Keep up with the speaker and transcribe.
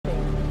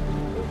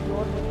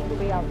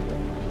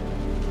lovely.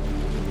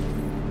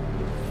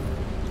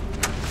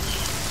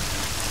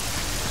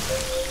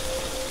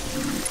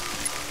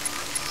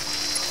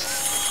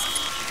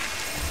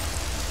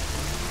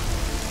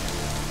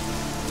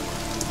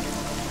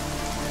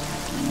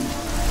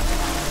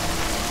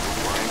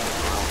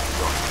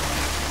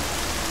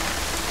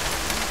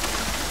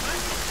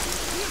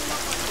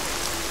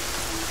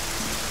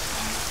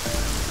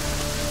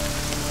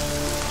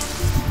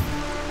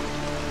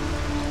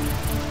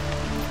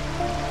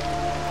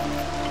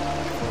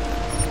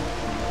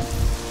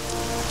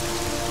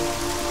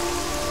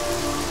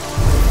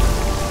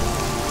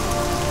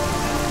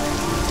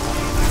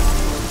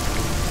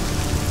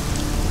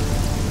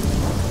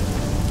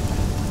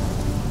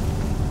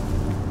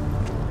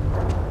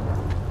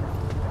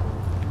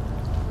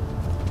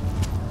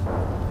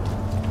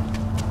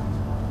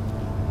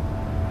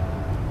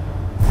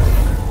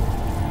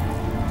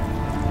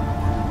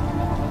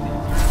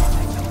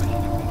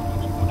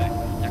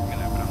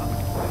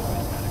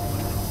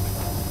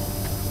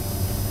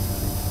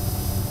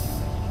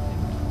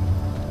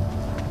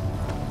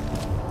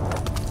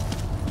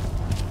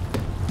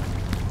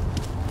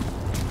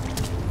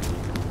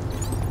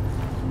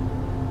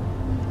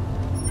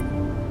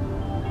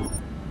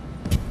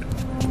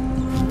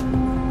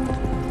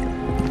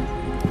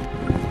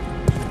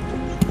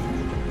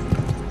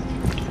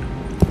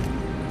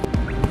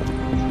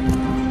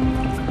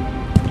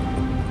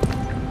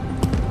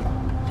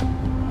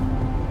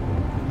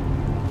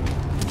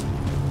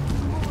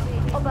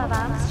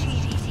 Obavám z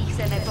šířících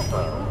se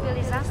nepokojů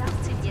byli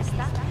zástupci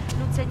města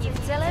nuceni v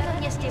celém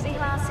městě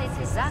vyhlásit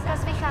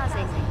zákaz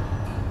vycházení.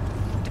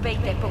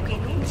 Dbejte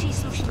pokynů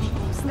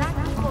příslušníků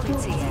státní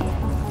policie.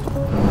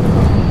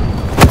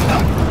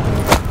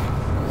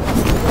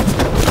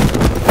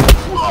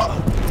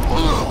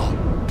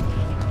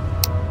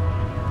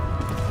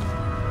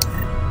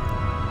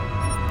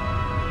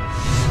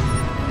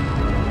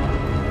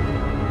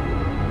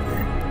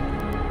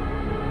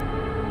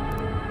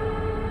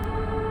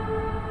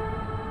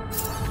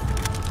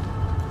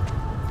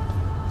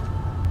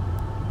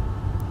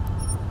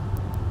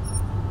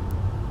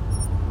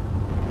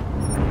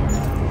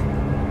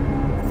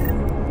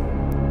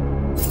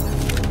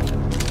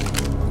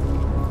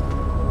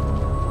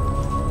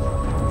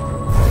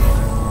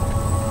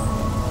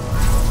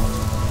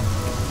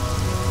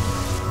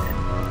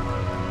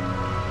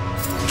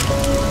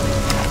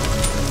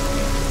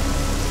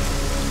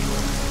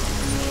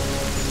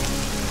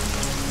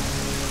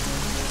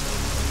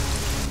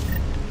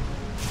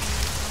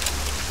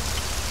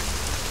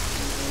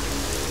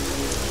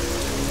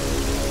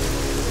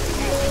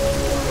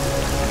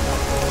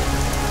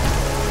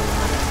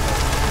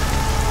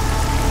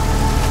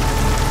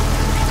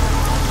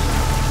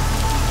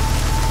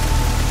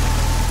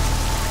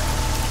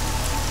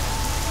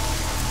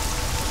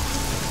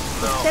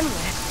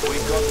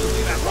 We've got to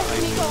leave her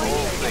behind the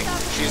whole thing.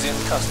 She's in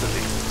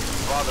custody.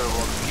 Father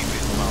won't keep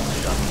his mouth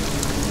shut.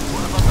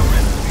 What about the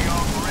rest of the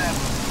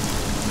unravel?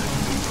 Let's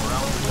be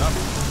rounded up.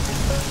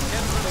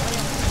 Can't really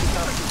have to take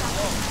out too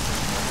long.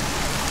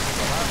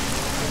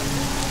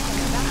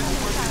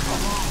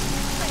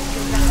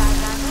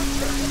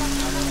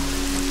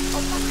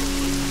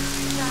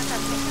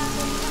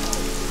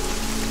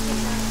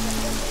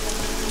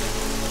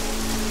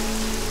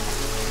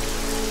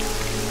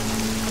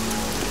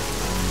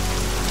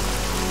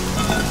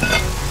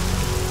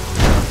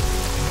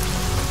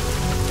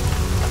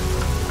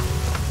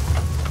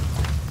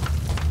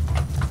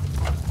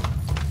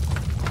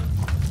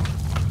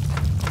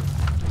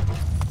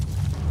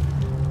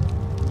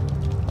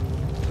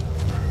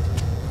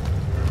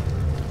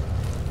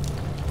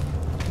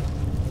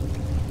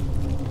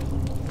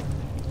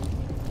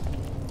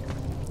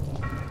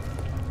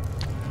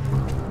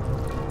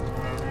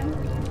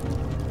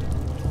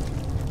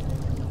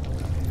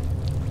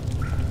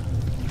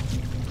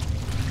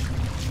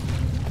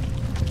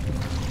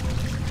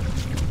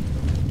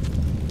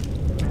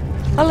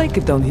 I like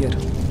it down here.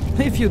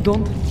 If you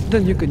don't,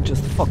 then you can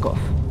just fuck off.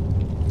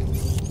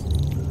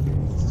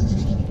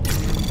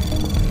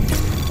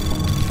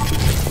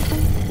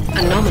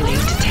 Anomaly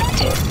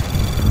detected.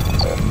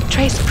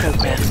 Trace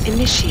program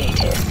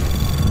initiated.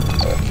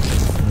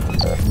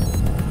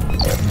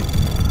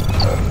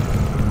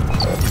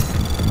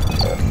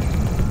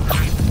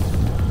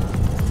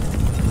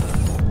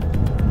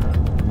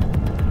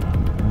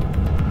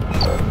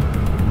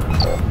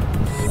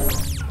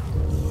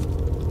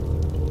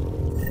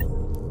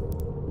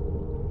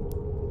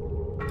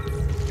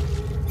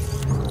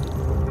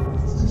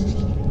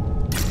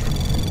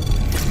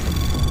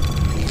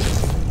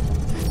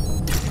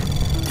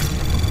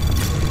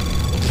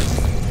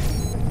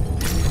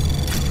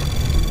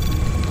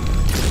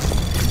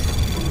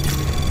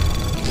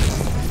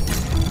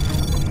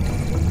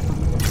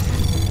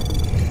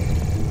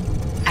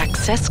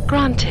 Access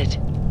granted.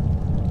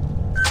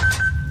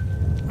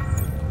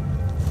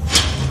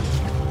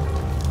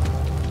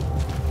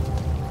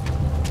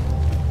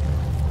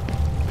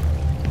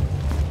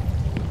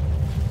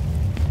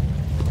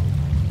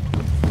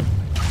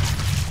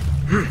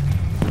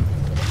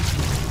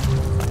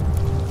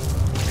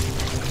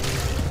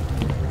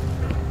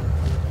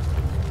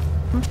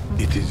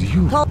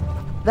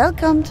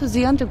 Welcome to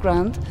the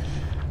underground.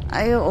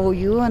 I owe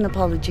you an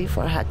apology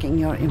for hacking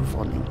your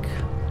info link.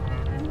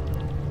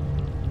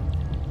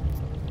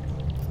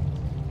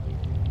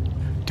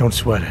 Don't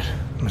sweat it.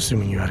 I'm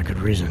assuming you had a good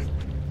reason.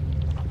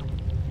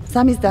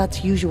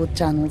 Samizdat's usual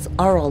channels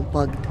are all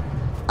bugged.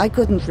 I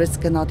couldn't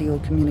risk an audio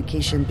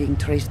communication being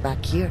traced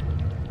back here.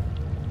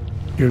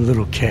 You're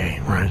little K,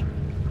 right?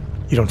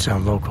 You don't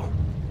sound local.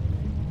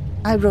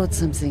 I wrote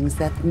some things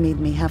that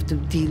made me have to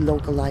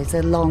delocalize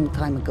a long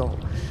time ago.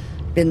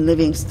 Been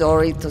living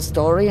story to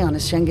story on a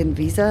Schengen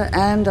visa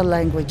and a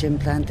language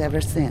implant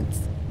ever since.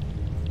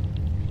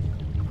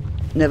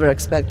 Never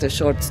expect a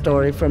short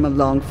story from a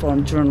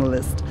long-form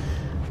journalist.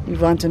 You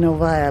want to know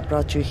why I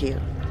brought you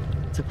here?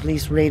 The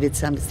police raided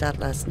Samizdat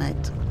last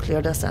night.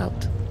 Cleared us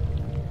out.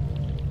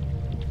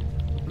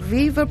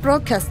 We were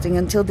broadcasting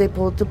until they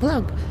pulled the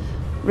plug.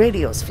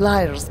 Radios,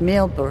 flyers,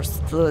 mail bursts,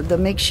 the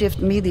makeshift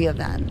media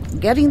van.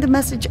 Getting the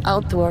message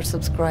out to our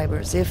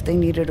subscribers if they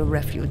needed a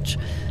refuge.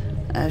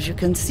 As you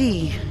can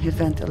see, it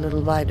went a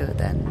little wider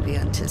than we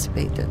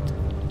anticipated.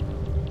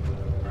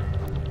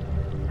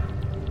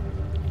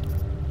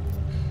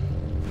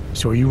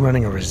 So are you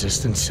running a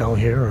resistance cell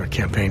here or a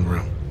campaign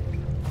room?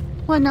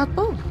 Why not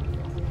both?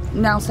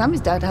 Now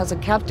Samizdat has a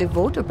captive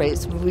voter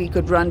base we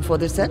could run for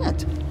the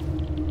Senate.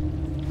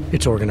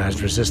 It's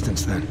organized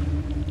resistance then.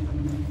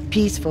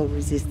 Peaceful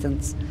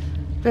resistance.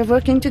 We're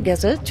working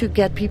together to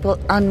get people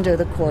under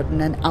the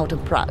cordon and out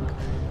of Prague.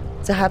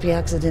 It's a happy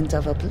accident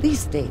of a police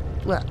state.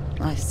 Well,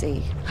 I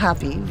say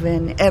happy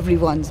when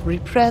everyone's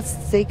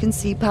repressed, they can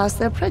see past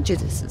their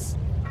prejudices.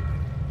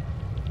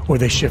 Or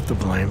they shift the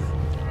blame.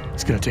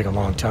 It's gonna take a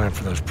long time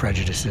for those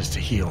prejudices to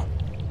heal.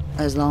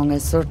 As long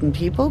as certain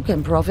people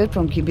can profit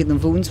from keeping the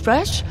wounds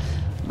fresh.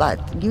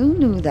 But you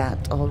knew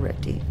that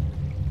already.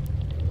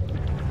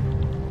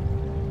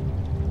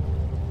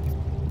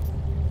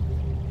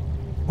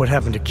 What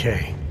happened to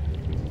Kay?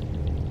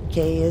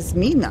 Kay is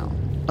me now,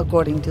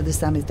 according to the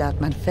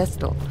Samizdat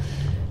Manifesto.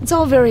 It's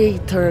all very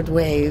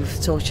third-wave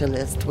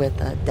socialist with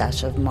a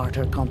dash of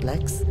martyr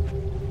complex.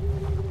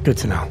 Good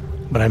to know.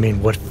 But I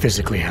mean, what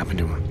physically happened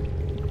to him?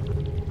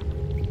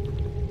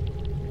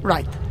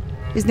 Right.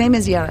 His name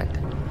is Yarek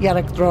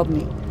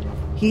Drobny.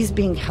 He's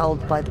being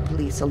held by the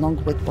police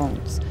along with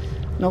Bones.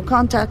 No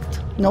contact,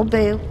 no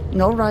bail,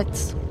 no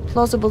rights,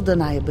 plausible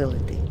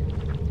deniability.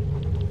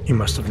 He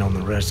must have known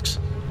the risks.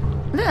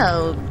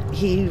 Well,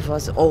 he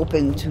was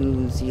open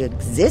to the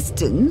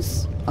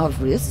existence of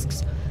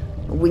risks.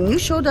 When you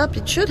showed up,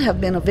 it should have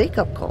been a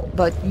wake-up call,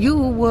 but you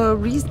were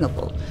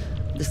reasonable.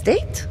 The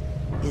state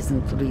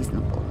isn't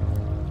reasonable.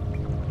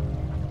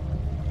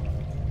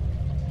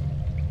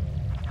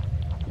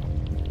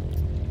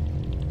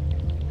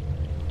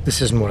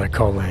 This isn't what I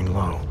call laying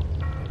low.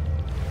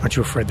 Aren't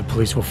you afraid the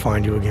police will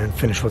find you again,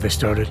 finish what they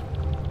started?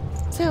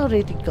 They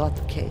already got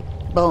Kay.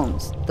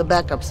 Bones, the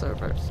backup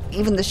servers,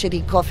 even the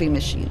shitty coffee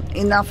machine.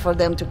 Enough for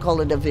them to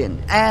call it a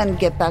win and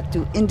get back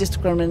to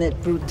indiscriminate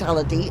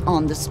brutality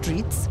on the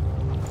streets.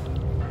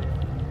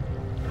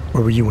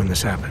 Where were you when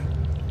this happened?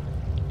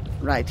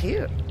 Right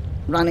here.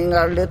 Running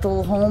our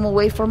little home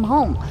away from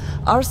home.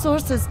 Our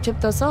sources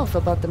tipped us off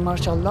about the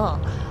martial law.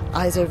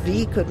 Either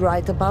we could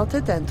write about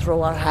it and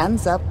throw our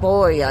hands up.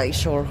 Boy, I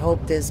sure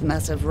hope this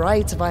massive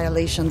rights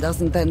violation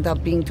doesn't end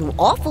up being too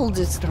awful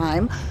this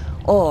time.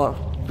 Or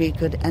we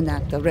could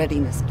enact a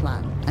readiness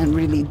plan and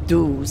really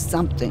do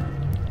something.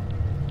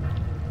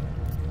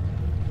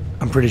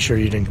 I'm pretty sure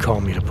you didn't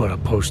call me to put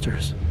up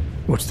posters.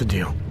 What's the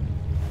deal?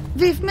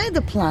 We've made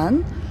a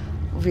plan.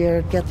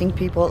 We're getting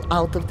people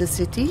out of the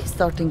city,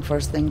 starting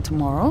first thing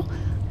tomorrow.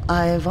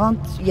 I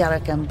want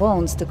Yarek and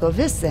Bones to go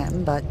with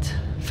them, but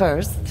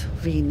first,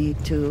 we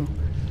need to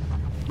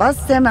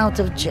bust them out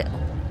of jail.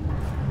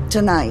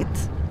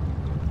 Tonight.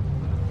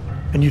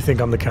 And you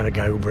think I'm the kind of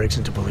guy who breaks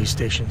into police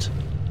stations?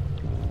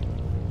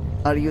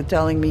 Are you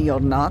telling me you're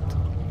not?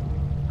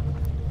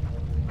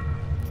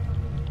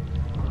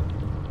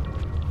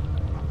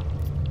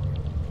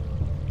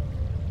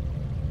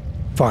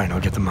 Fine,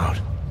 I'll get them out.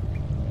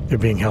 They're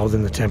being held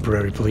in the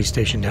temporary police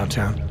station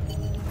downtown?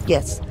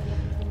 Yes.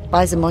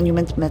 By the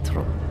Monument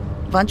Metro.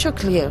 Once you're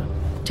clear,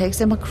 takes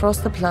them across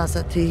the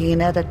plaza to the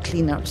Ineda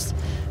cleaners.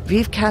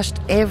 We've cached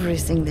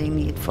everything they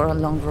need for a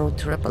long road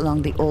trip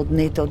along the old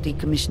NATO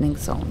decommissioning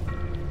zone.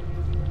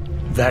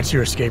 That's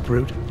your escape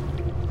route?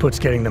 Puts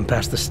getting them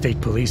past the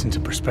state police into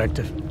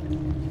perspective.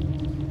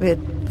 It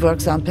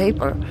works on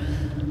paper.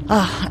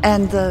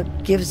 And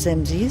gives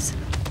them these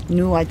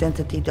new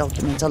identity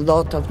documents, a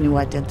lot of new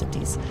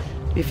identities.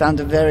 We found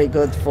a very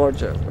good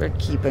forger. We're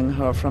keeping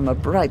her from a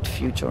bright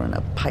future in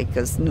a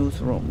Pika's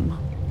newsroom.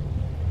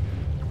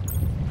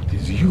 It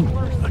is you,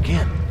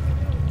 again.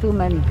 Too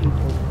many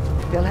people.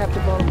 They'll have to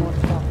borrow more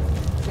stuff.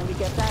 Can we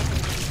get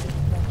that?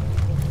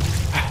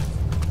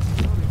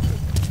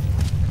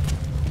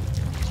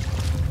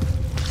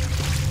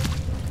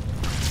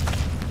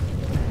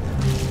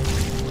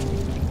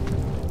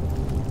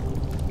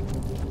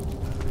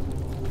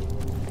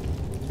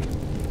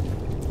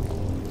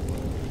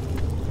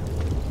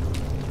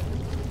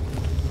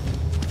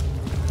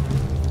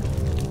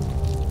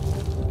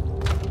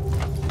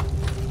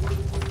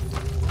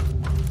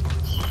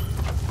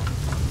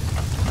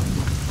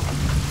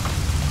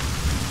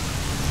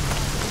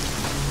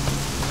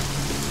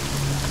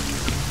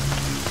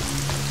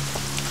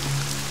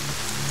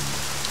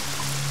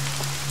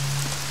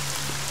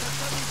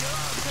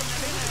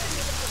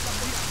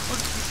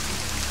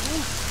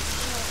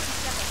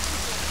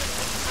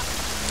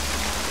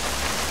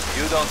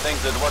 don't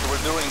think that what we're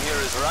doing here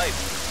is right.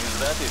 Is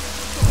that it?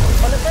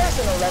 On a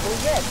personal level,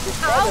 yes, this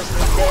bothers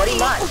me very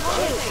much.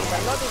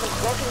 I'm not even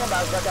talking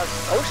about what our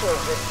social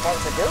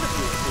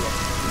responsibility is here.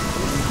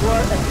 We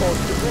were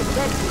supposed to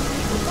protect these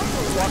people, not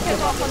to walk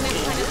them off on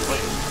this kind of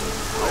thing.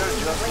 We're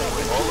just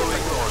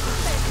following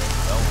orders.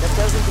 That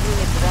doesn't mean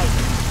it's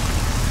right.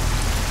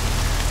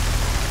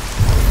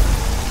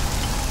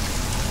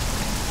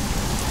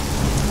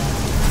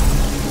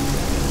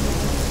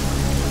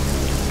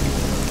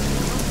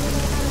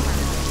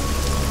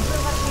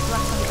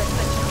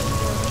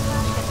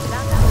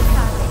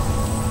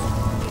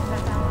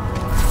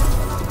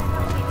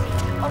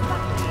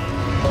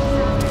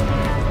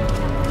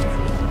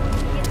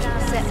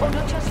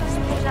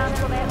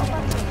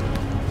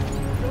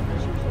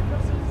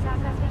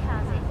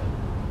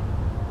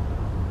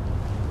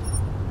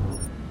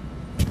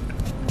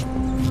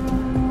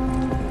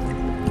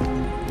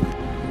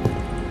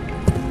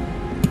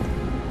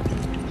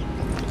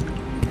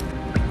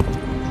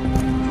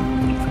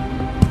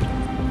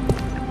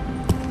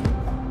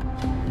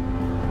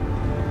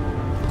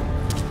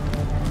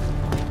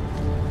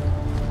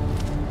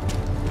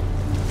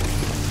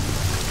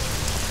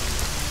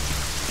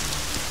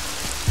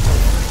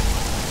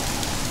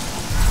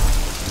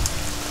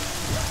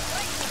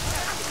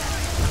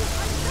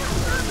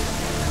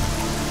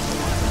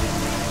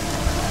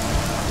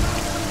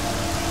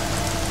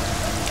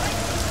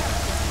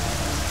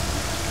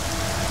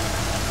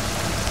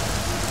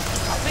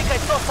 I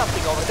saw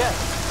something over there.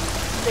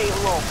 Stay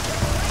low.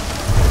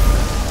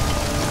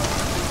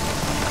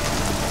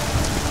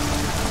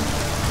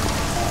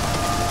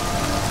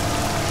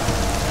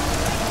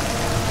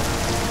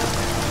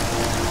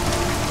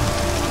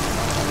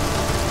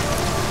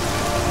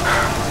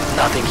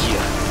 Nothing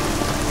here.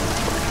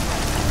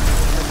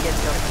 Get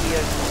your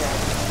ears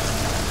checked.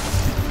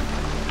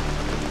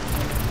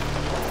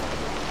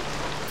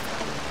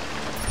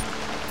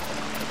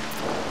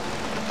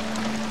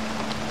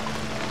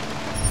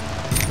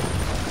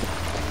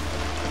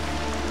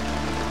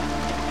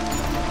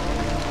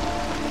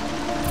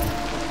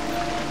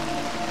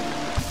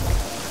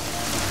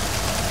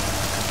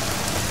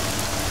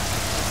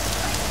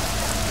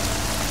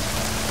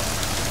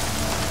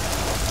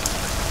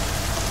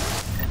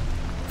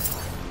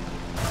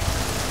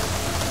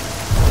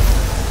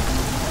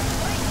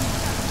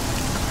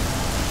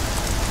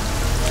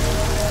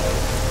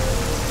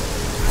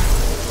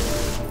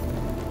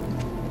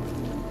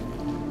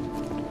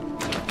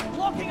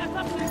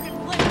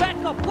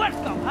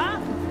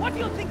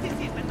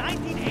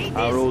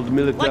 Our old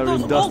military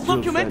like those old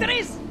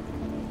documentaries?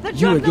 The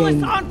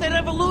journalists aren't the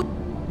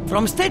revolution.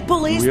 From state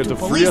police We're to to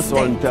police free us or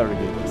state.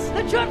 interrogate us.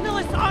 The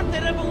journalists aren't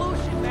the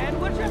revolution, man.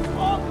 We're just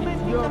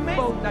augmenting the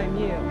message.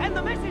 And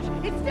the message,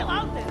 it's still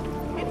out there.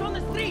 It's on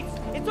the streets.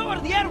 It's over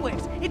the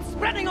airwaves. It's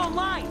spreading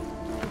online.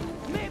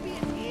 Maybe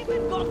it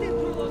even got in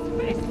through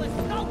those faceless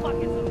skull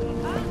buckets of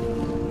them, huh?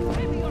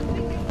 Maybe you're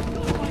thinking of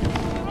doing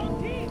your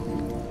own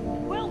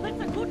team. Well,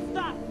 that's a good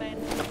start, man.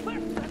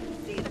 First, you have to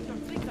see that your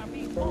things are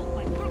being told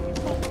by crooked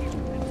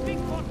politicians and big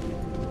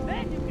corporations.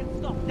 Then you can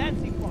stop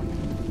dancing for them.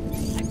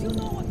 And you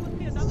know what would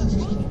be another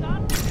good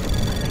start?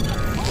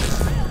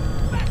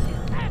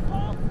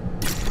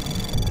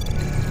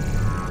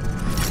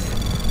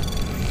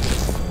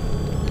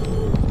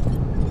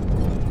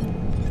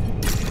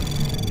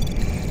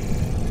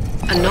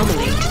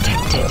 Anomaly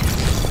detected.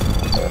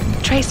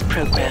 Trace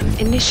program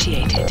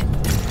initiated.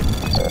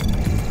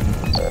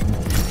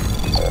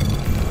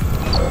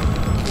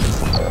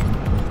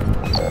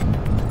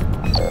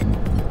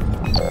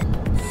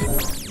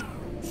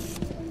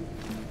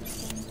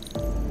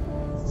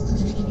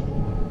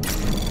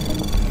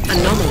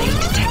 Anomaly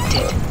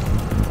detected.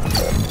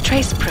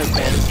 Trace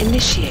program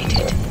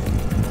initiated.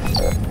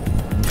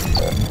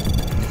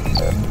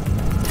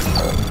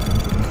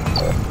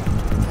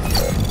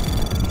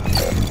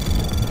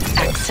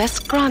 Access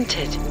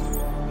granted.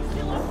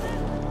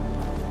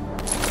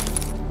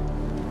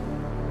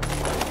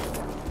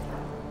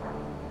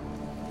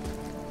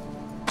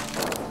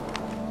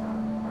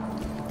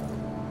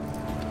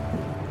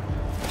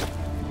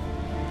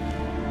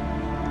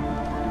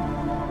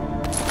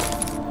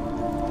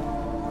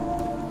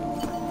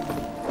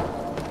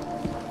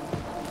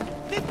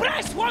 The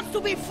press wants to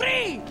be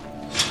free!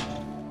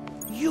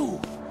 You!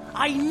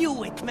 I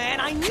knew it, man!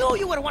 I knew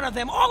you were one of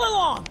them all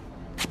along!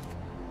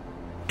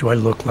 Do I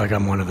look like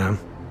I'm one of them?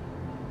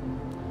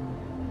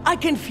 I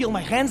can feel my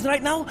hands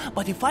right now,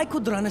 but if I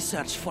could run a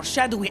search for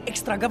shadowy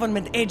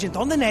extra-government agent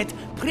on the net,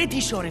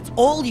 pretty sure it's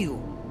all you.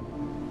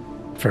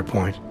 Fair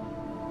point.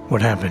 What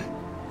happened?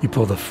 You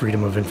pulled a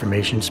Freedom of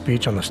Information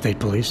speech on the state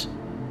police?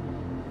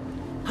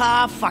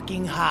 Ha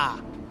fucking ha.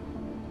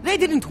 They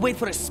didn't wait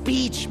for a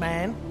speech,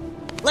 man.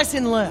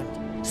 Lesson learned.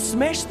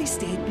 Smash the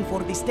state before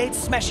the state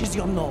smashes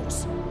your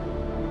nose.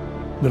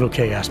 Little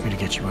K asked me to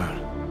get you out.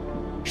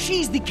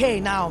 She's the K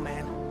now,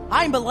 man.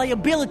 I'm a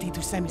liability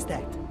to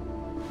Semi-Stat.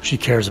 She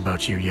cares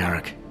about you,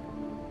 Yarrick.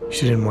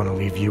 She didn't want to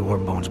leave you or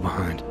Bones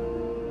behind.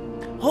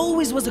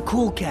 Always was a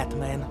cool cat,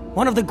 man.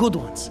 One of the good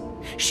ones.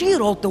 She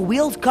wrote the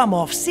wheels come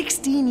off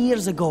 16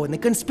 years ago and the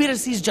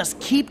conspiracies just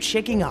keep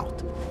checking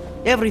out.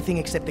 Everything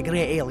except the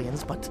grey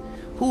aliens, but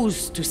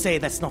who's to say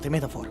that's not a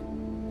metaphor?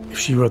 If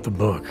she wrote the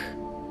book...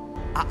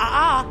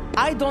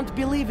 I don't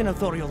believe in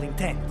authorial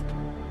intent.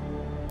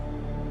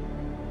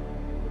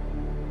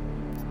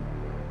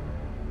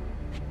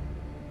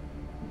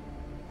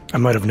 I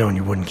might have known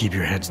you wouldn't keep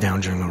your heads down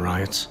during the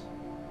riots.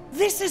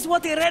 This is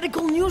what a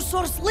radical news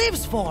source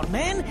lives for,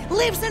 man!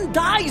 Lives and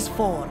dies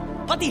for!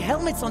 But the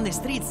helmets on the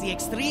streets, the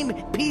extreme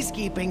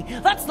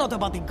peacekeeping, that's not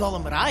about the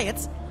Golem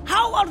riots.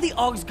 How are the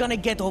Augs gonna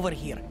get over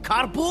here?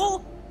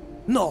 Carpool?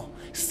 No.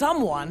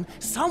 Someone,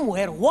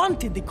 somewhere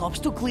wanted the cops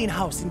to clean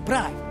house in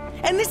pride.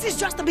 And this is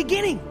just the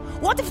beginning.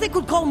 What if they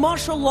could call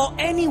martial law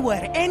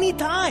anywhere,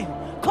 anytime?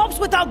 Cops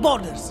without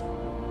borders.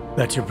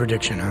 That's your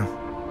prediction, huh?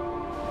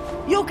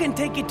 You can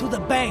take it to the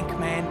bank,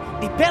 man.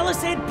 The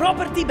Palisade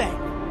Property Bank.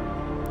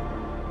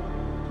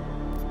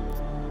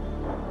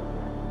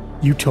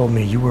 You told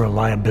me you were a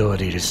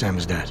liability to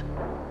Samizdat.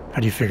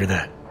 How do you figure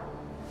that?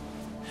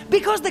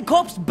 Because the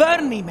cops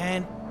burn me,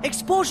 man.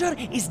 Exposure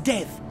is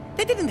death.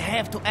 They didn't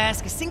have to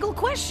ask a single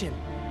question.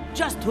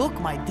 Just took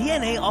my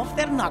DNA off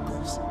their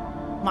knuckles.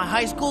 My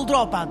high school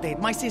dropout date,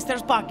 my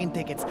sister's parking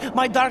tickets,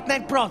 my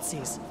darknet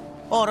proxies.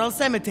 Oral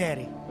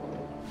cemetery.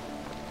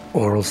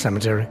 Oral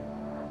cemetery?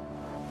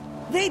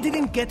 They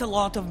didn't get a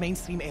lot of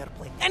mainstream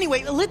airplay.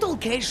 Anyway, a little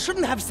case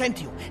shouldn't have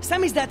sent you.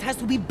 Samizdat has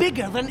to be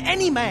bigger than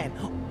any man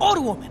or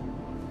woman.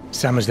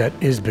 Samizdat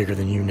is bigger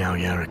than you now,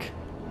 Yarrick.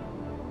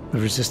 The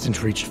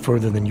Resistance reached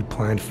further than you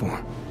planned for.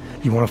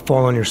 You want to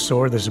fall on your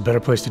sword, there's a better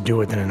place to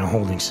do it than in a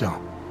holding cell.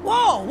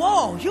 Whoa,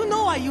 whoa! You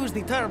know I use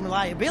the term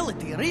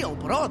liability real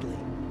broadly.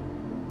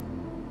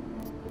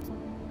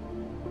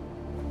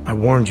 I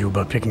warned you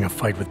about picking a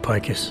fight with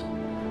Picus.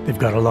 They've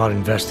got a lot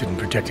invested in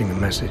protecting the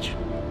message.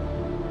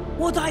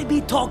 Would I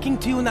be talking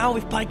to you now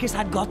if Picus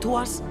had got to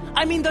us?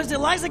 I mean, does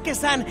Eliza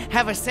Kassan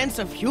have a sense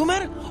of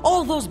humor?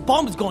 All those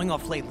bombs going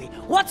off lately.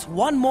 What's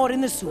one more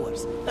in the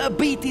sewers?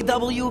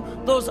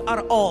 BTW? Those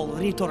are all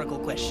rhetorical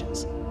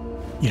questions.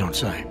 You don't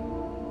say.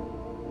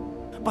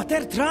 But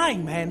they're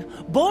trying, man.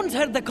 Bones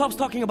heard the cops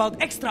talking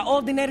about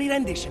extraordinary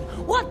rendition.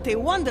 What a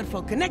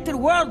wonderful connected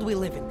world we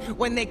live in,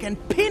 when they can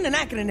pin an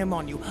acronym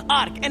on you,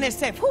 ARC,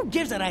 NSF, who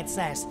gives a rat's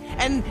ass,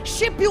 and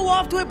ship you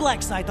off to a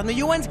black site on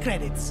the UN's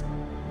credits.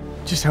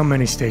 Just how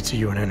many states are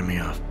you an enemy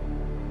of?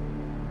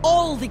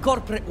 All the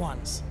corporate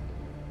ones.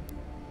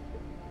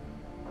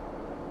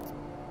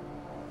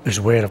 There's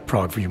a way out of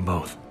Prague for you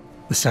both.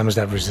 The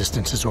Samizdat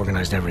Resistance has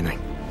organized everything.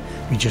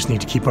 We just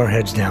need to keep our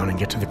heads down and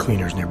get to the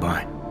cleaners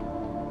nearby.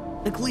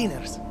 The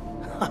cleaners?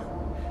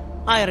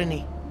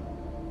 Irony.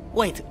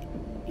 Wait,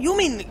 you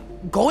mean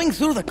going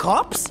through the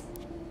cops?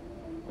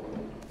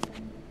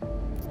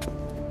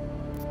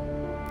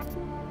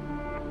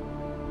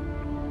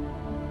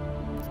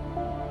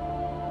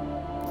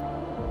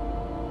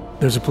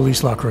 There's a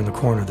police locker in the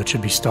corner that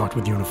should be stocked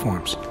with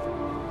uniforms.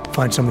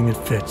 Find something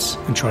that fits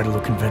and try to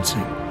look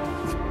convincing.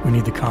 We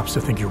need the cops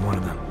to think you're one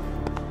of them.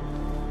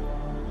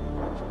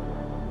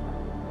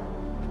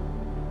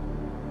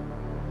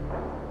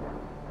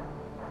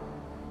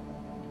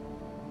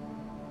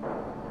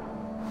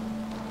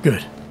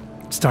 Good.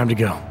 It's time to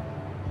go.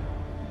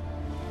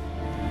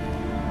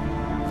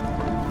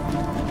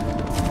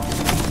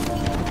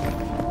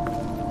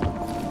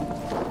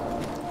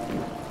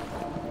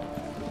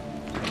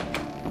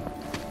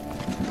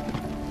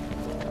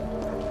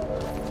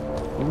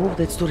 Move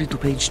that story to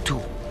page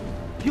 2.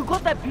 You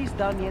got that piece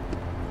done yet?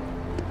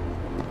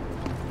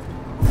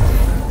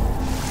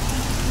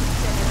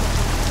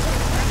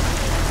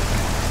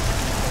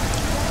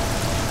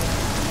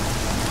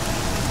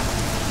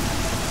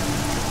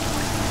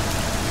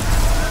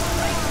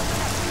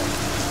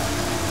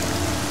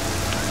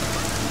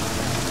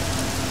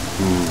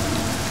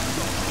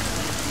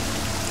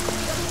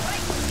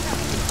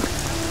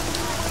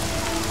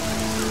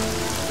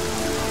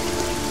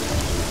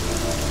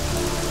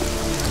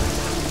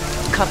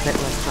 Cut that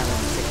last part of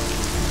the thing.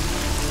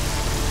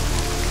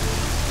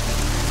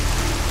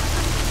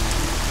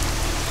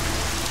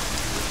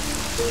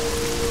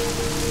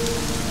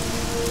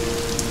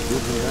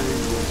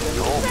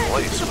 The whole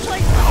place was a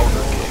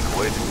powder keg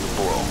waiting to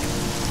blow.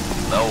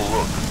 Now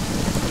look.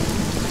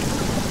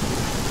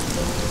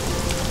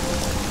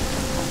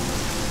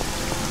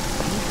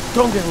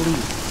 Stronger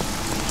lead.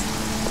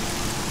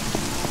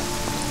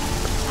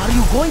 Are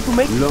you going to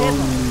make it?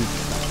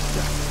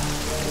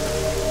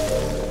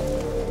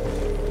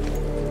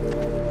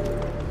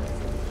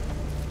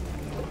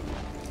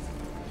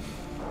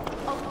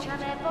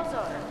 Občané,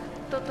 pozor!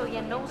 Toto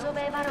je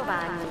nouzové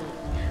varování.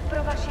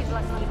 Pro vaši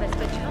vlastní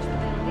bezpečnost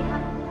byl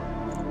vyhlášen.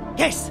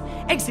 Yes!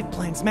 Exit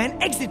plans, man!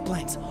 Exit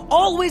plans!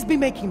 Always be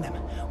making them!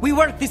 We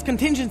worked this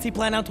contingency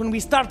plan out when we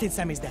started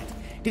Samizdat.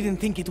 Didn't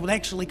think it would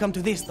actually come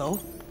to this, though.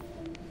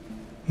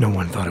 No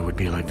one thought it would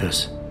be like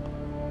this.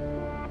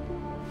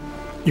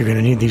 You're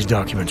gonna need these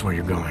documents where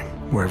you're going,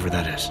 wherever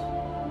that is.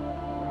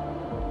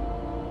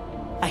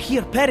 I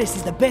hear Paris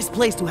is the best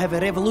place to have a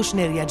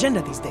revolutionary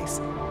agenda these days.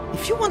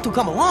 If you want to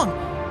come along,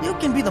 you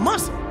can be the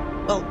muscle.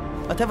 Well,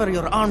 whatever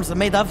your arms are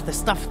made of, the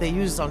stuff they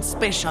use on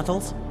space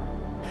shuttles.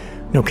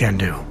 No can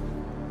do.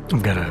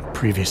 I've got a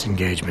previous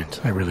engagement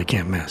I really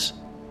can't miss.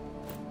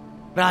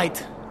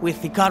 Right,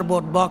 with the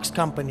cardboard box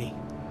company.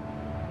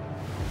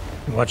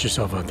 Watch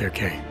yourself out there,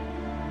 Kay.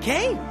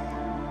 Kay?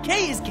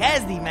 Kay is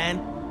Kazdi, man.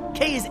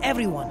 Kay is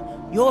everyone.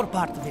 You're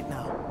part of it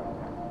now.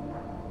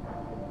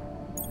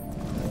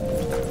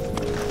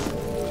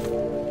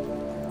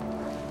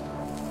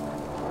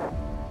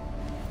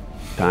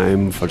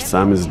 Time for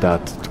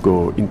Samizdat to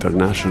go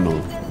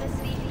international.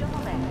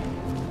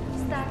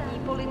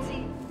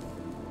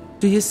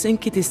 Do you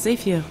think it is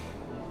safe here?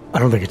 I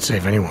don't think it's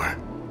safe anywhere.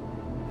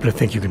 But I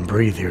think you can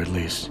breathe here at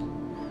least.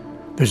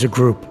 There's a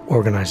group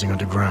organizing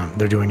underground.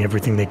 They're doing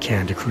everything they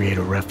can to create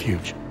a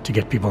refuge, to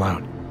get people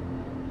out.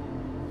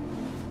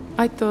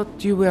 I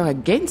thought you were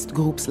against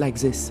groups like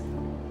this.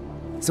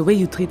 The way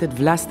you treated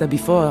Vlasta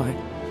before.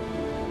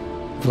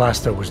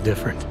 Vlasta was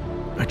different.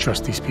 I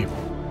trust these people.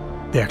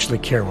 They actually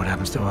care what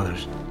happens to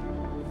others.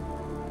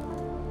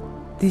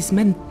 These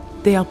men,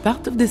 they are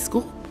part of this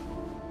group?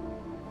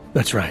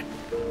 That's right.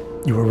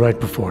 You were right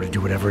before to do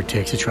whatever it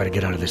takes to try to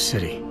get out of this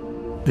city.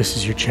 This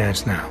is your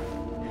chance now.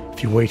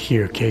 If you wait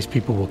here, Kay's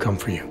people will come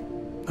for you.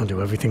 They'll do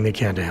everything they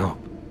can to help.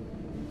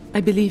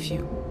 I believe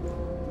you.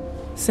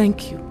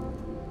 Thank you.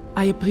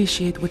 I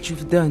appreciate what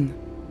you've done.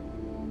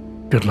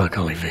 Good luck,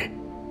 Olivier.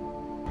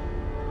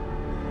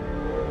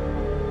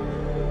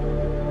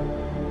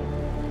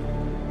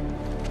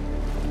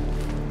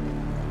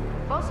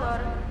 Pozor,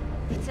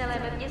 v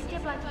celém městě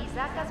platí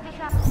zákaz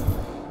vycházet.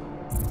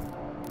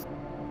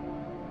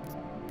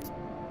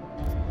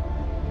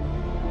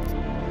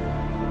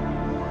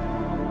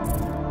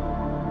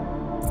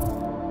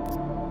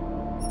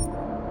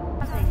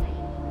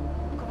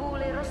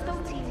 Kvůli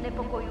rostoucím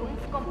nepokojům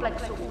v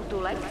komplexu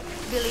útulek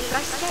byly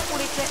pražské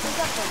ulice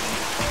uzavřeny.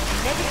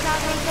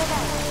 Nevycházejte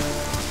ven.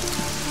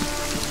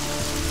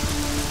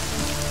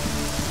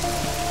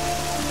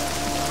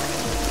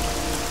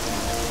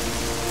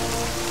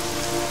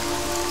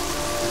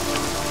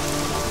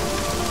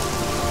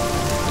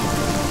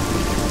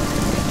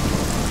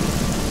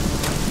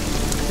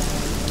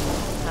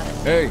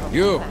 Hey,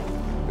 you!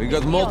 We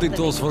got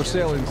multi-tools for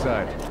sale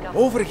inside.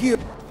 Over here.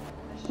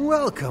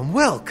 Welcome,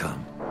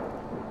 welcome.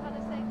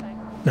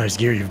 Nice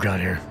gear you've got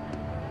here.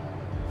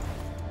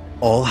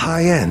 All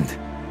high-end.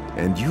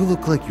 And you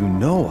look like you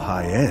know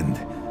high-end.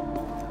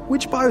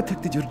 Which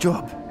biotech did your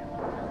job?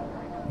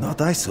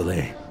 Not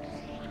Isolate.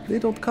 They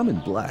don't come in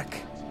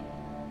black.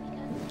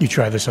 You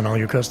try this on all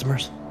your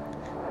customers?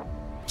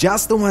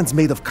 Just the ones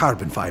made of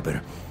carbon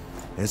fiber.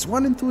 As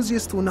one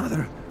enthusiast to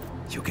another,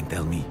 you can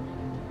tell me.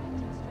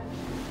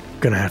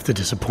 Gonna have to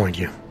disappoint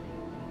you.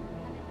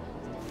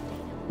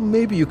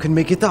 Maybe you can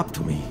make it up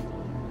to me.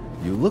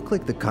 You look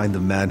like the kind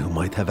of man who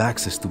might have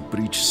access to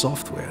breach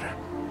software.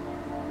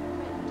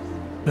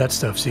 That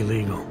stuff's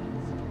illegal.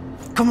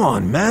 Come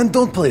on, man,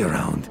 don't play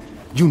around.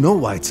 You know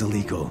why it's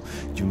illegal.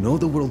 You know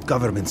the world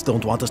governments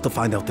don't want us to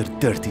find out their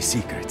dirty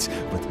secrets.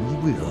 But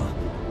we will,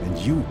 and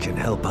you can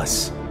help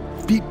us.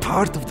 Be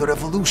part of the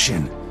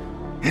revolution.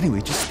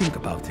 Anyway, just think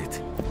about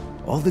it.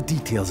 All the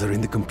details are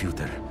in the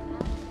computer.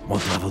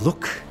 Want to have a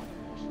look?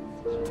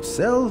 To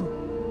sell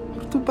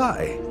or to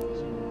buy?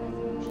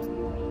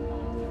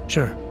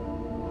 Sure.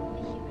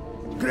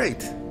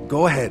 Great.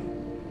 Go ahead.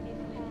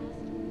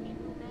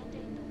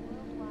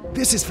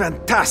 This is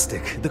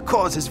fantastic. The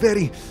cause is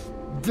very,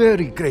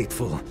 very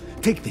grateful.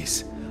 Take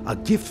this. A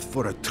gift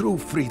for a true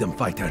freedom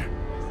fighter.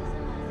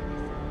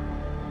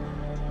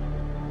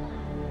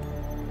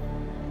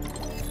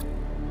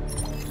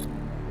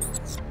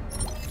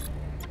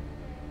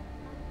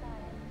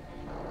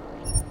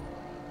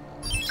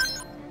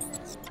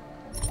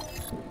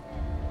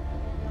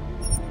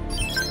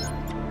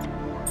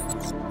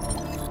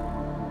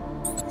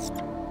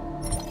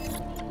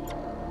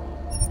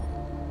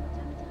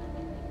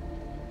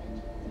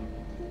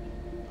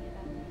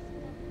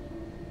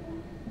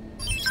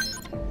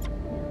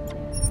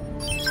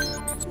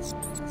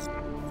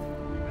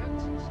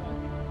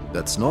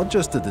 That's not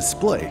just a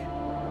display.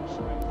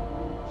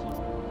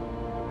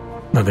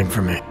 Nothing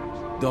for me.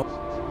 Don't.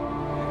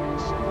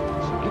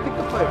 You think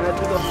the fire had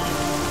to go?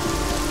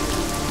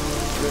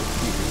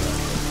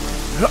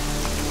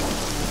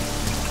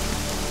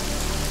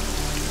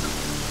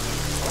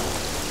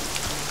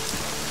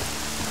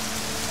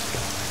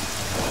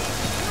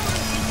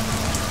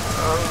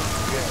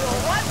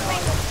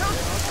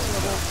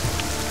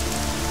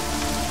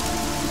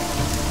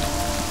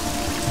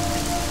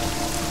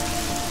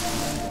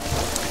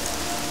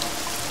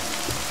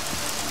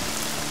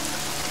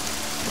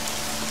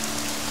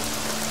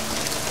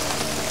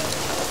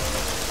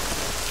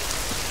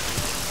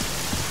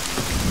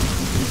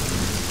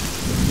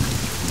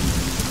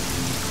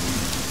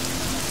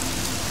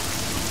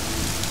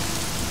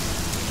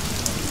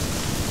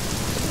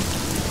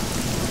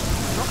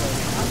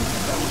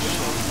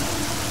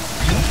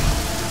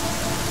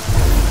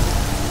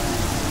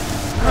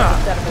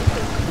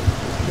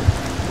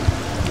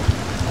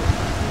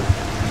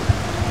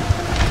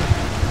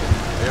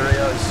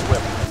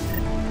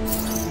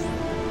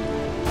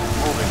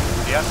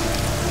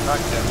 Yes?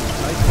 Roger.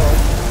 Nice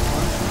ball.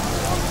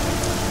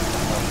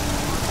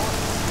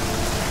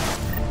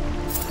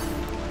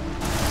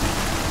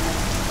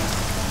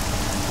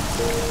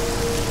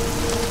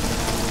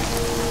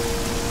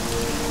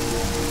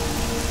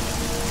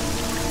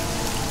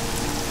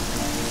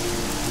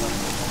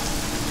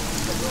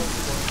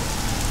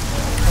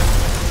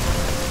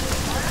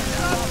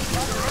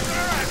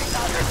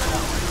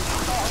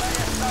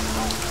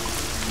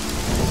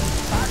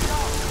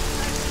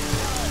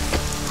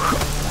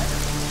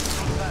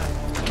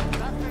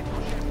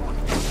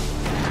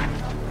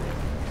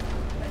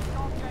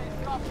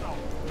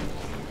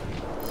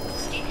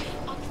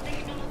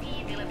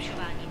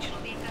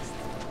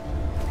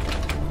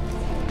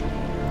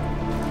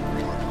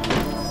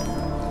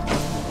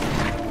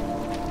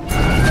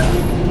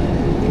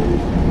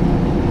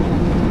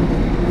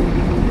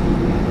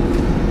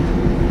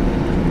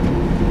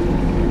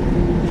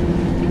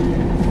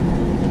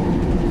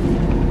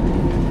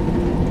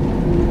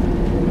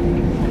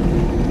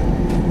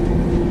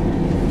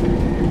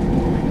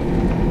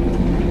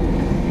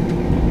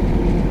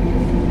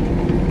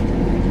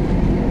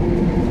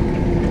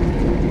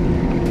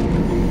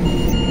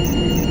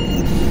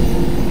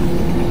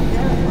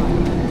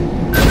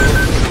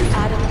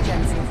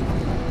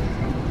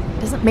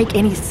 Make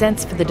any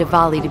sense for the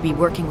Diwali to be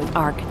working with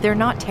ARC. They're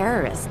not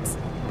terrorists.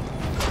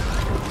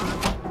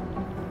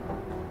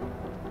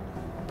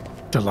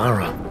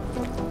 Delara,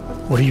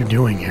 what are you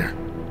doing here?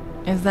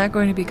 Is that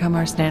going to become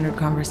our standard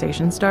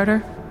conversation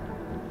starter?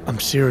 I'm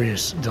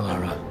serious,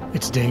 Delara.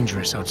 It's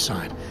dangerous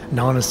outside.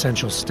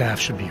 Non-essential staff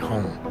should be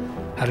home.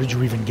 How did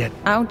you even get...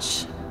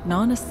 Ouch.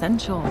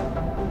 Non-essential.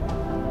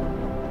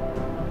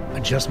 I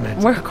just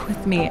meant... Work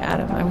with me,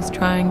 Adam. I was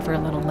trying for a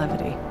little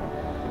levity.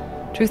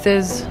 Truth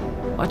is,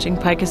 watching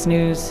Picus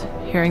News,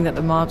 hearing that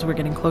the mobs were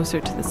getting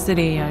closer to the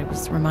city, I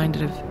was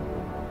reminded of...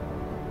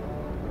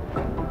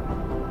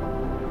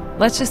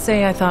 Let's just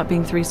say I thought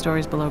being 3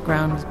 stories below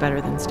ground was better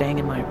than staying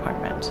in my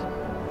apartment.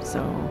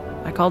 So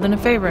I called in a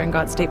favor and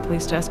got state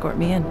police to escort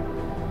me in.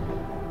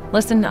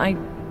 Listen, I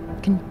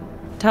can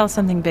tell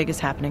something big is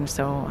happening,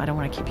 so I don't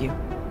want to keep you.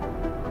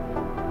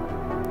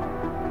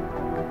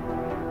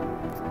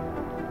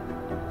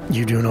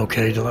 You doing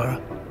okay, Delara?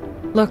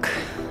 Look,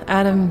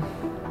 Adam...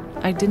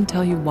 I didn't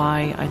tell you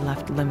why I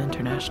left Lim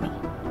International.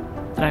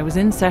 That I was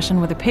in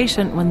session with a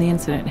patient when the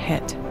incident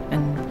hit,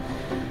 and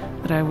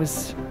that I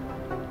was...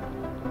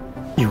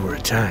 You were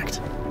attacked.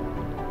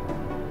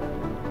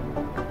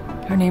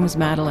 Her name was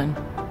Madeline.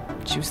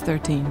 She was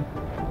 13.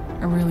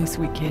 A really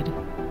sweet kid.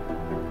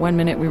 One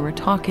minute we were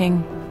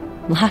talking,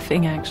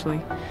 laughing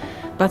actually,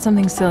 about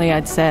something silly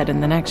I'd said,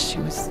 and the next she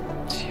was...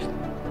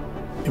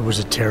 It was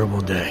a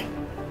terrible day.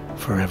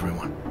 For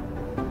everyone.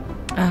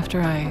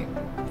 After I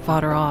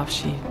fought her off,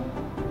 she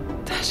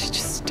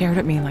just stared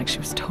at me like she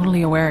was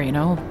totally aware, you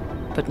know,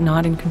 but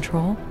not in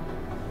control.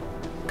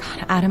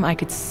 God, Adam, I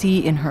could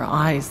see in her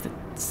eyes that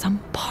some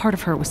part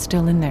of her was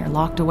still in there,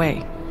 locked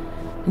away.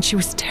 And she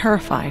was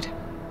terrified.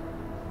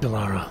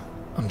 Delara,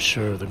 I'm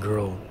sure the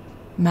girl...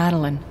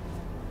 Madeline.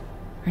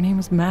 Her name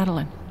was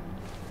Madeline.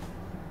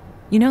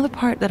 You know the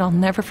part that I'll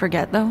never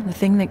forget, though? The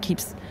thing that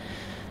keeps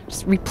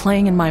just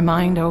replaying in my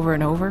mind over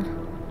and over?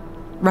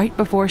 Right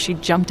before she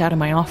jumped out of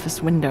my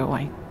office window,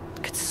 I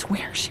could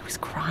swear she was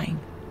crying.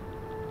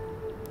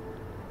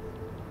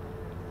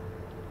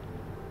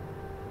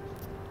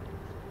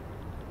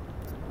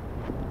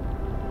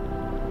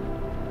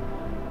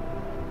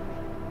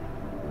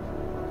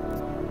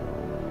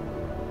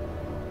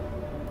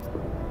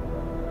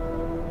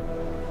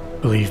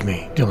 Believe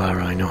me,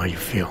 Delara, I know how you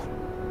feel.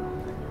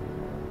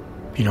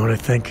 You know what I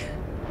think?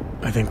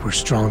 I think we're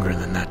stronger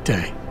than that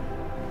day.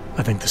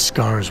 I think the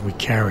scars we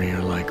carry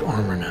are like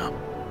armor now.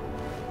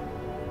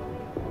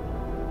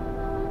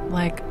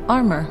 Like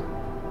armor?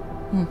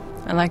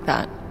 I like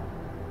that.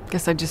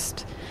 Guess I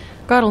just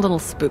got a little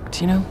spooked,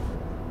 you know?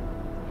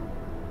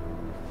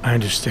 I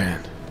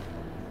understand.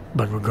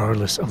 But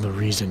regardless of the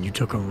reason, you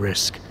took a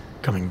risk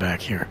coming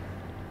back here.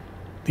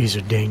 These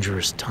are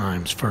dangerous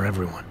times for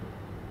everyone.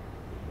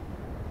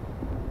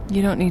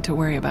 You don't need to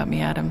worry about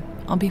me, Adam.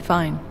 I'll be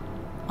fine.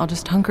 I'll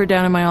just hunker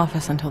down in my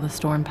office until the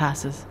storm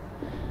passes.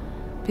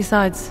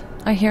 Besides,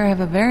 I hear I have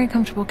a very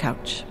comfortable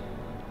couch.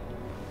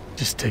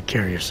 Just take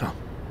care of yourself.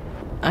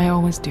 I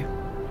always do.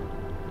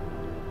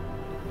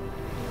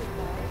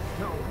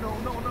 No.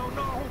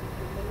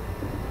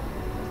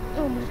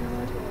 Oh my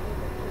god.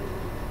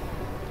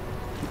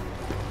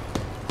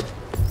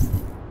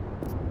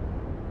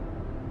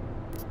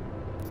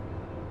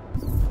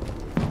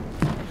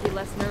 I'd be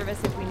less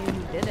nervous if we knew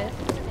who did it.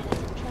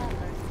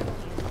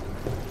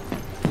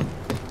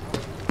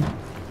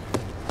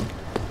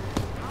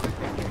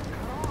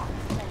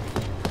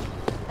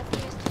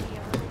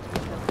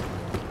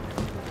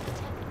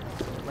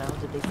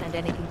 Did they send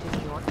anything to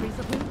New York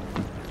recently?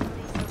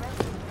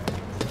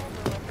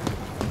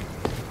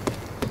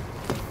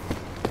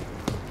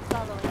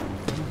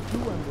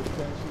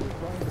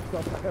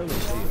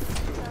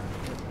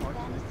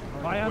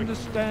 I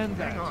understand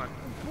that,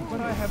 but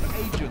I have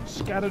agents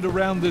scattered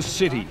around this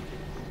city.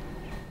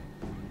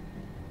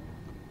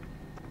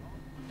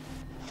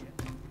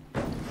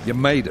 You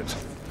made it.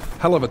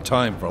 Hell of a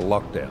time for a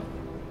lockdown.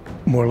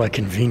 More like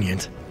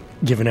convenient,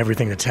 given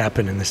everything that's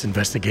happened in this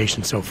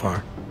investigation so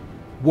far.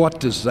 What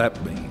does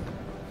that mean?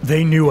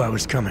 They knew I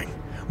was coming.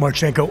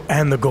 Marchenko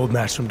and the gold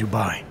mask from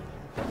Dubai.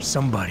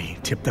 Somebody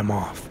tipped them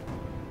off.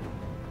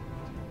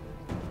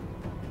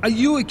 Are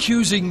you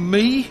accusing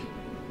me?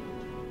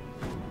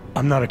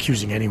 I'm not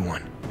accusing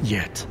anyone,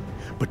 yet.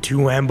 But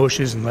 2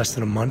 ambushes in less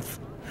than a month?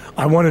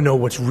 I want to know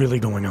what's really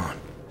going on.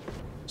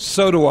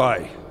 So do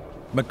I.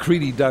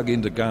 McCready dug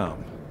into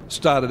GARM.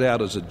 Started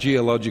out as a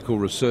geological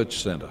research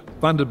center,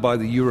 funded by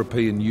the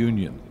European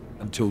Union,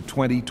 until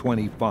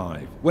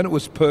 2025, when it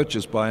was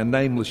purchased by a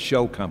nameless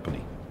shell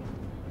company.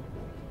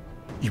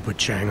 You put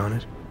Chang on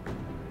it?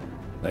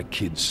 That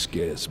kid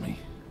scares me.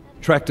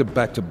 Tracked it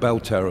back to Bell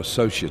Tower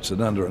Associates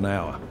in under an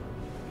hour.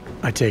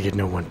 I take it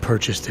no one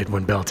purchased it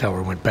when Bell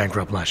Tower went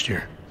bankrupt last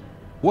year.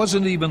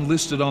 Wasn't even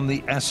listed on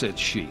the asset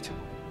sheet.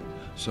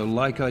 So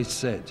like I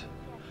said,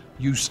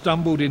 you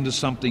stumbled into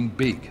something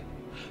big.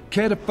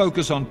 Care to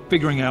focus on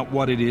figuring out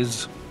what it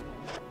is?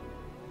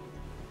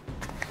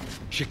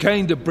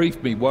 Chicane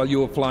debriefed me while you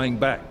were flying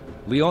back.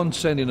 Leon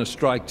sent in a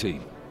strike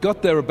team.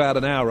 Got there about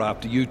an hour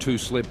after you two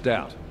slipped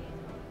out.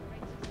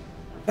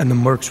 And the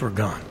mercs were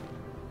gone.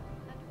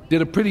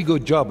 Did a pretty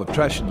good job of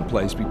trashing the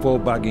place before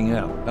bugging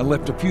out, and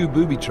left a few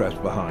booby traps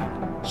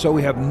behind. So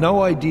we have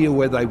no idea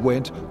where they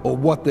went or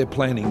what they're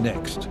planning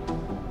next.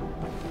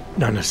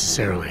 Not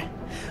necessarily.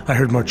 I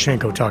heard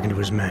Marchenko talking to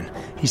his men.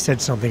 He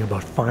said something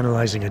about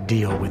finalizing a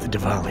deal with the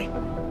Diwali.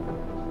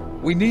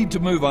 We need to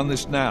move on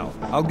this now.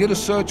 I'll get a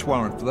search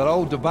warrant for that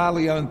old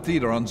Diwali-owned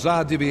theater on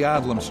Tsar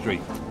Divi-Adlam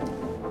Street.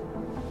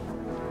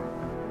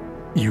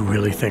 You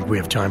really think we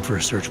have time for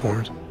a search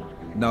warrant?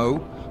 No,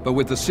 but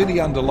with the city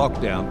under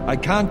lockdown, I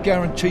can't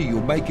guarantee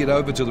you'll make it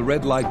over to the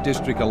red light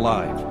district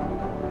alive.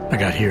 I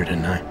got here,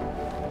 didn't I?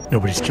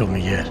 Nobody's killed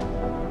me yet.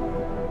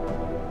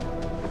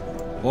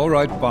 All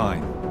right,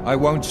 fine. I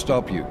won't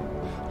stop you.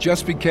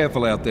 Just be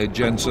careful out there,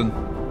 Jensen.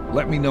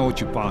 Let me know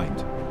what you find.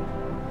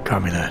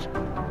 Copy that.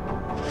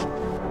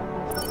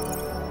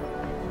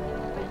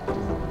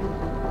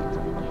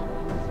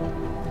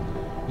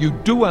 You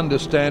do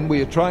understand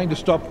we are trying to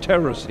stop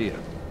terrorists here.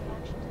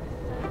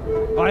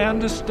 I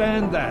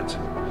understand that,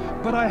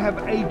 but I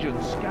have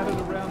agents scattered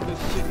around this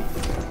city.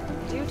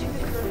 Due to the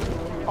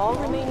curfew, all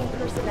remaining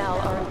personnel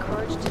are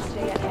encouraged to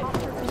stay at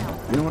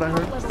headquarters. You know what I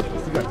heard?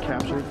 You got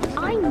captured.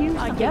 I knew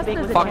something big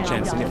was Fuck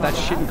Jensen, if that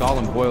shit in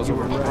Gollum boils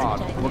over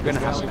Prague, we're gonna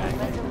have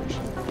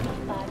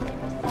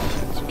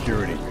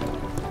Security.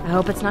 I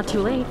hope it's not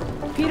too late.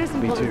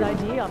 Peterson Me pulled his too.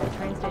 ID off the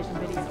train station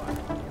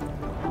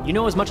video. You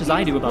know as much as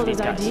I do about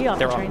these guys.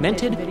 They're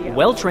augmented,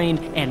 well-trained,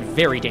 and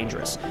very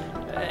dangerous.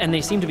 And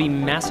they seem to be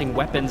massing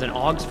weapons and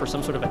augs for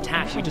some sort of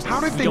attack. You just How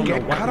did they don't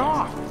get know what cut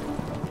off?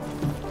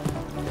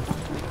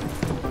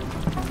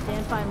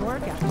 Stand fine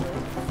work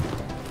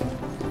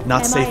afterwards.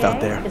 Not safe out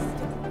there.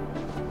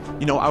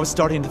 You know, I was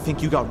starting to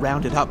think you got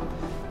rounded up.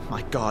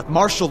 My God,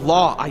 martial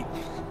law. I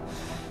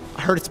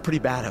heard it's pretty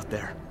bad out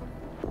there.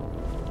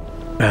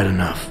 Bad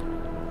enough.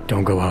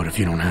 Don't go out if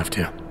you don't have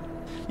to.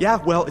 Yeah,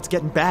 well, it's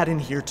getting bad in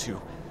here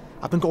too.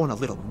 I've been going a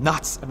little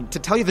nuts. I mean, to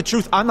tell you the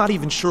truth, I'm not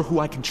even sure who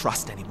I can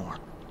trust anymore.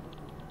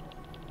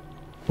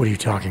 What are you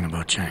talking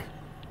about, Chang?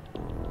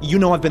 You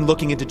know I've been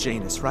looking into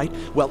Janus, right?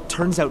 Well,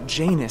 turns out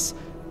Janus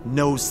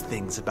knows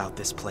things about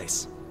this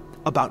place.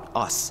 About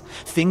us.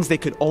 Things they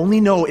could only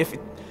know if...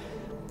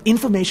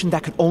 Information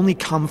that could only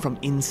come from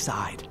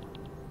inside.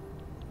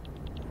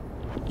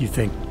 You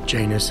think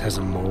Janus has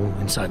a mole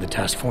inside the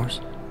task force?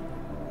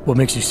 What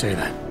makes you say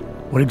that?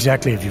 What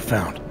exactly have you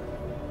found?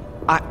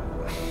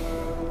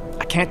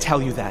 I can't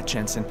tell you that,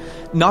 Jensen.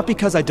 Not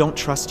because I don't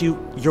trust you.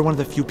 You're one of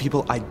the few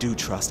people I do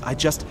trust. I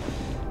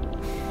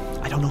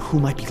don't know who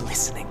might be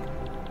listening.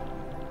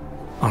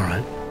 All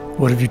right.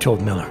 What have you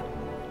told Miller?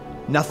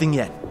 Nothing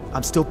yet.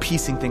 I'm still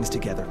piecing things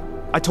together.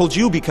 I told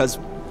you because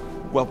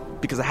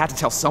I had to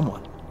tell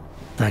someone.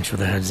 Thanks for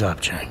the heads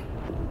up, Chang.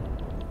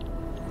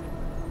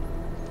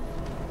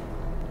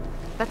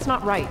 That's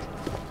not right.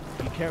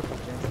 Be careful,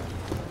 Jensen.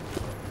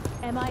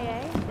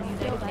 MIA?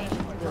 The United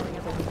Nations is only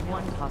up with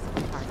one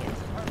possible target.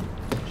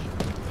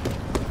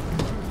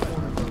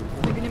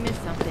 They're gonna miss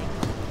something.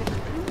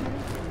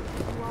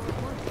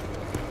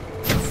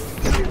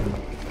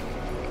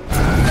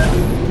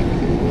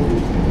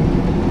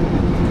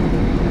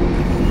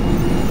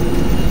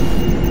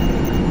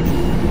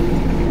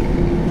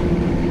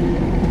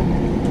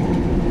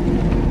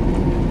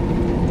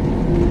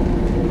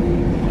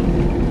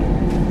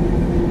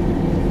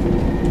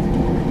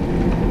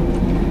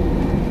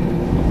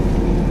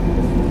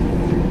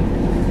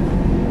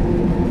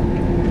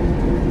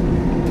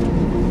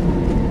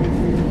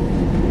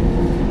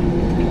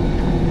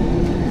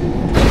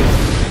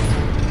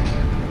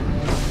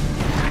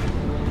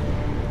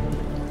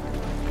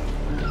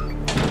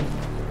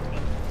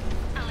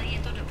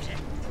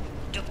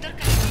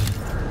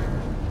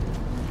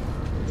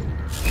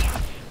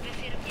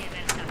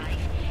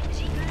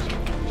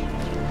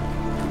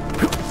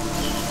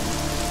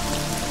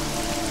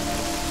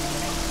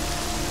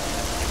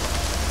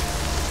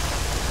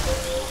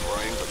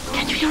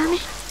 hear me?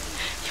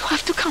 You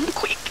have to come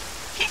quick.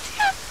 He's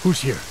here. Who's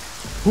here?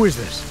 Who is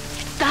this?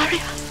 It's Daria.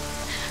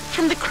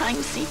 From the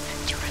crime scene.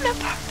 Do you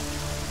remember?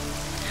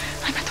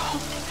 I'm at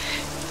home.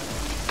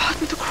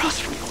 Apartment across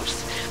from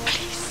yours.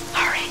 Please,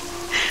 hurry.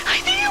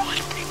 I need you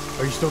one thing.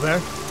 Are you still there?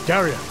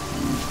 Daria!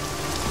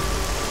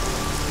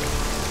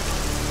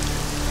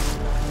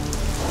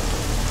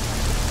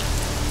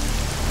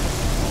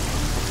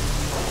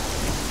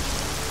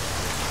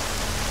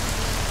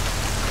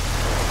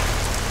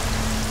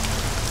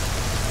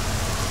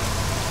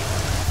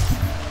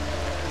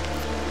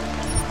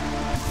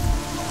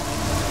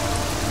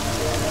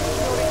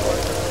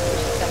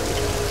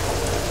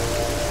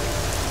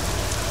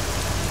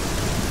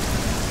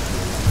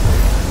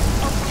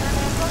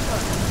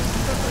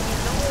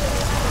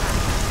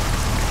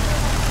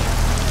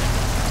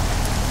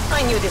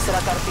 I knew this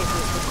radar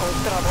business would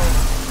cause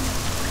trouble.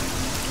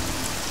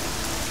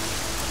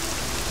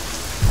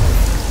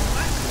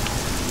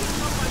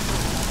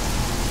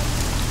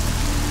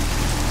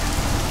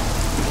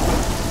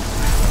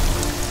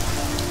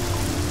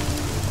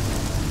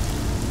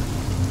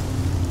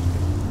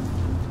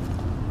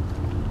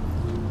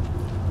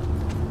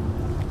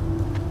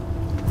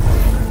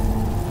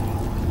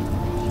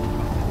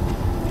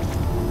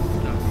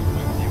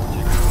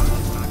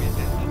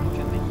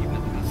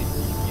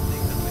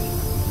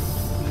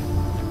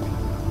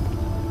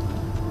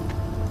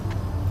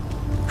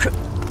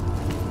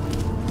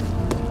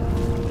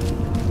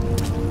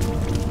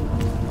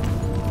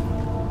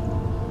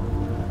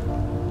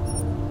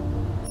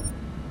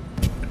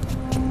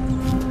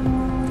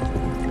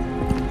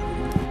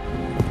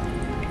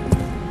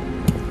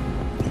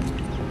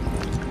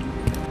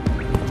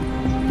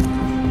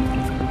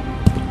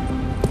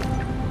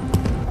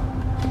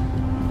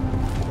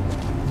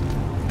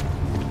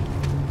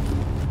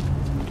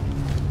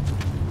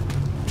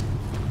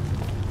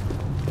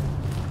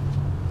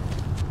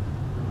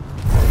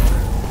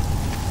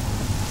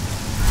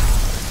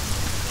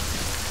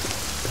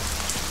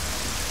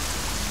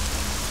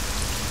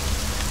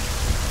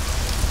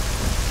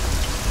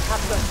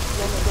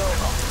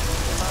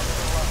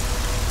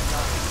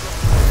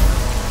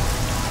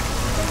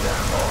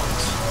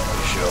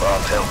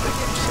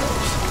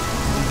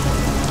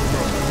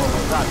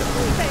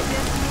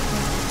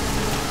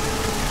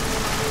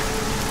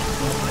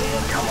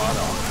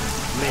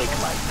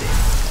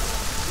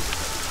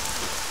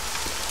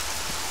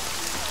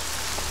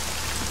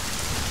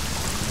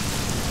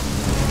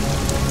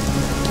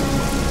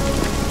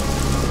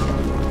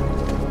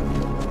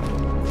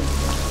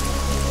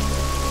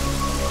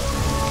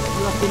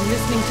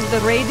 The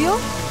radio?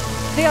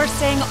 They are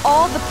saying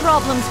all the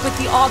problems with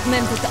the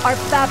augmented are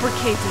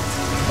fabricated.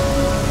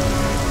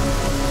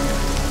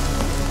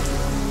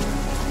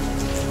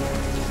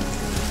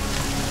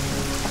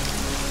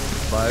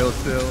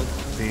 Biocells,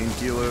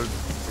 painkillers,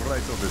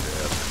 right over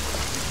there.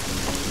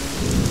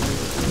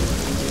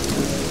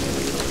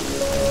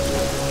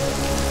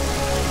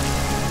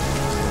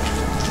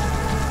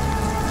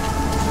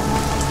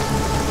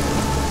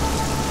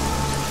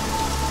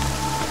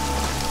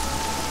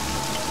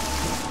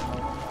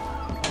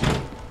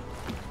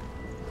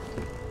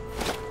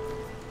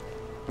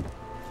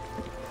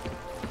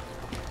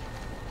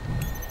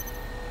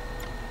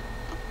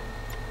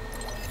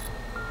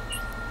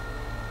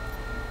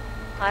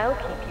 I'll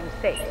keep you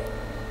safe.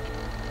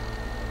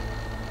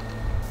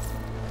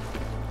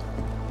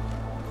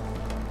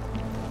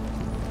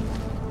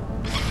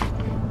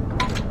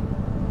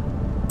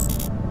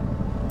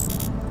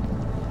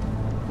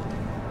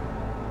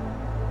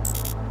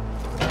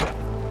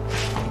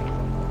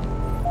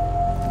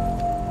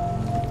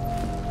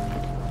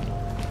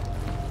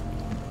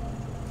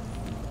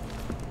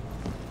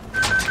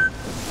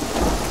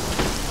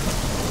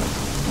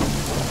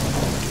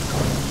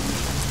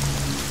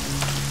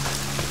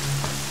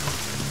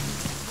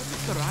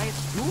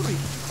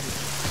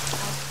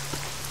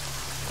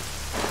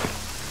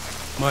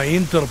 My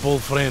Interpol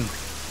friend,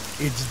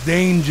 it's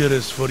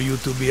dangerous for you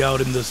to be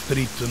out in the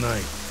street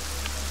tonight.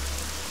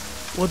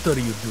 What are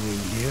you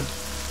doing here?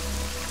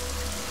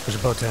 I was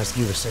about to ask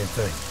you the same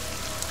thing.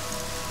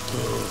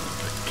 Oh,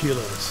 the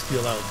killer is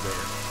still out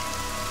there.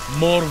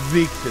 More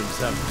victims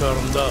have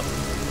turned up.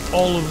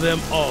 All of them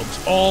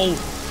Augs, all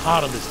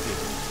harvested.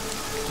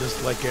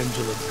 Just like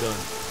Angela's gun.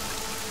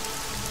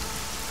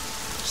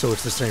 So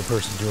it's the same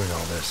person doing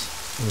all this,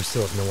 and we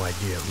still have no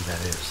idea who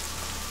that is.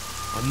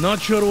 I'm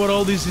not sure where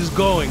all this is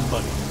going,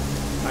 buddy.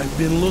 I've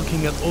been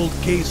looking at old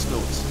case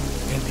notes,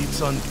 and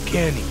it's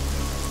uncanny.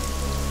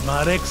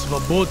 Marek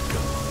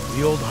Svobotka,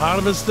 the old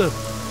harvester,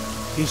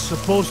 is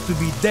supposed to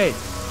be dead.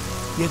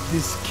 Yet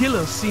this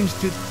killer seems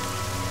to...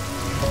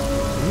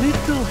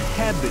 little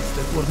habits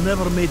that were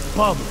never made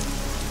public.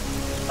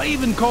 I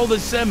even called the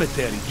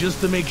cemetery just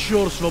to make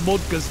sure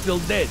Svobodka's still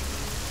dead.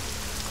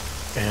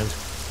 And?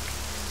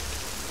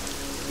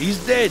 He's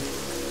dead.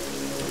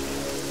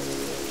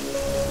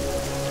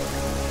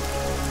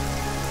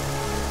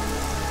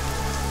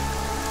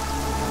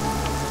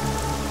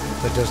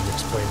 That doesn't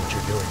explain what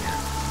you're doing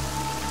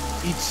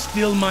here. It's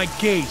still my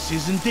case,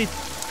 isn't it?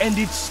 and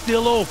it's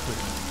still open.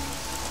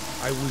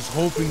 I was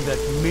hoping that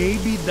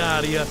maybe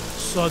Daria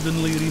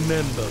suddenly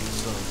remembered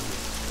something.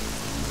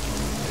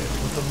 And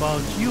what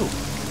about you?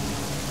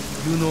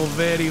 You know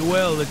very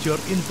well that your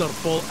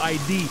Interpol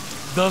ID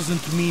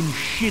doesn't mean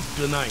shit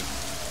tonight.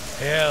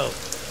 Hell,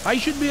 I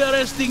should be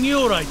arresting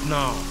you right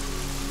now.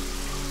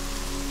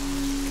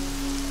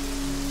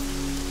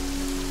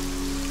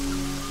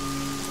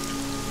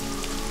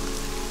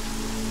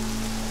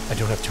 I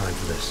don't have time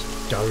for this.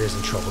 Daria's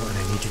in trouble and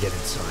I need to get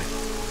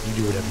inside. You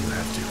do whatever you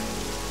have to.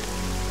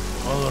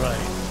 All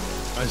right.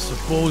 I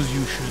suppose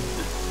you should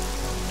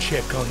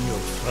check on your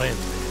friend.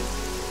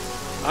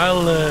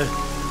 I'll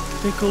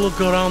take a look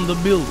around the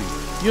building.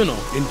 You know,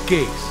 in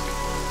case.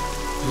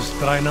 Just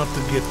try not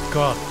to get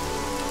caught.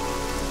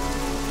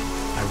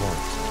 I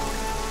won't.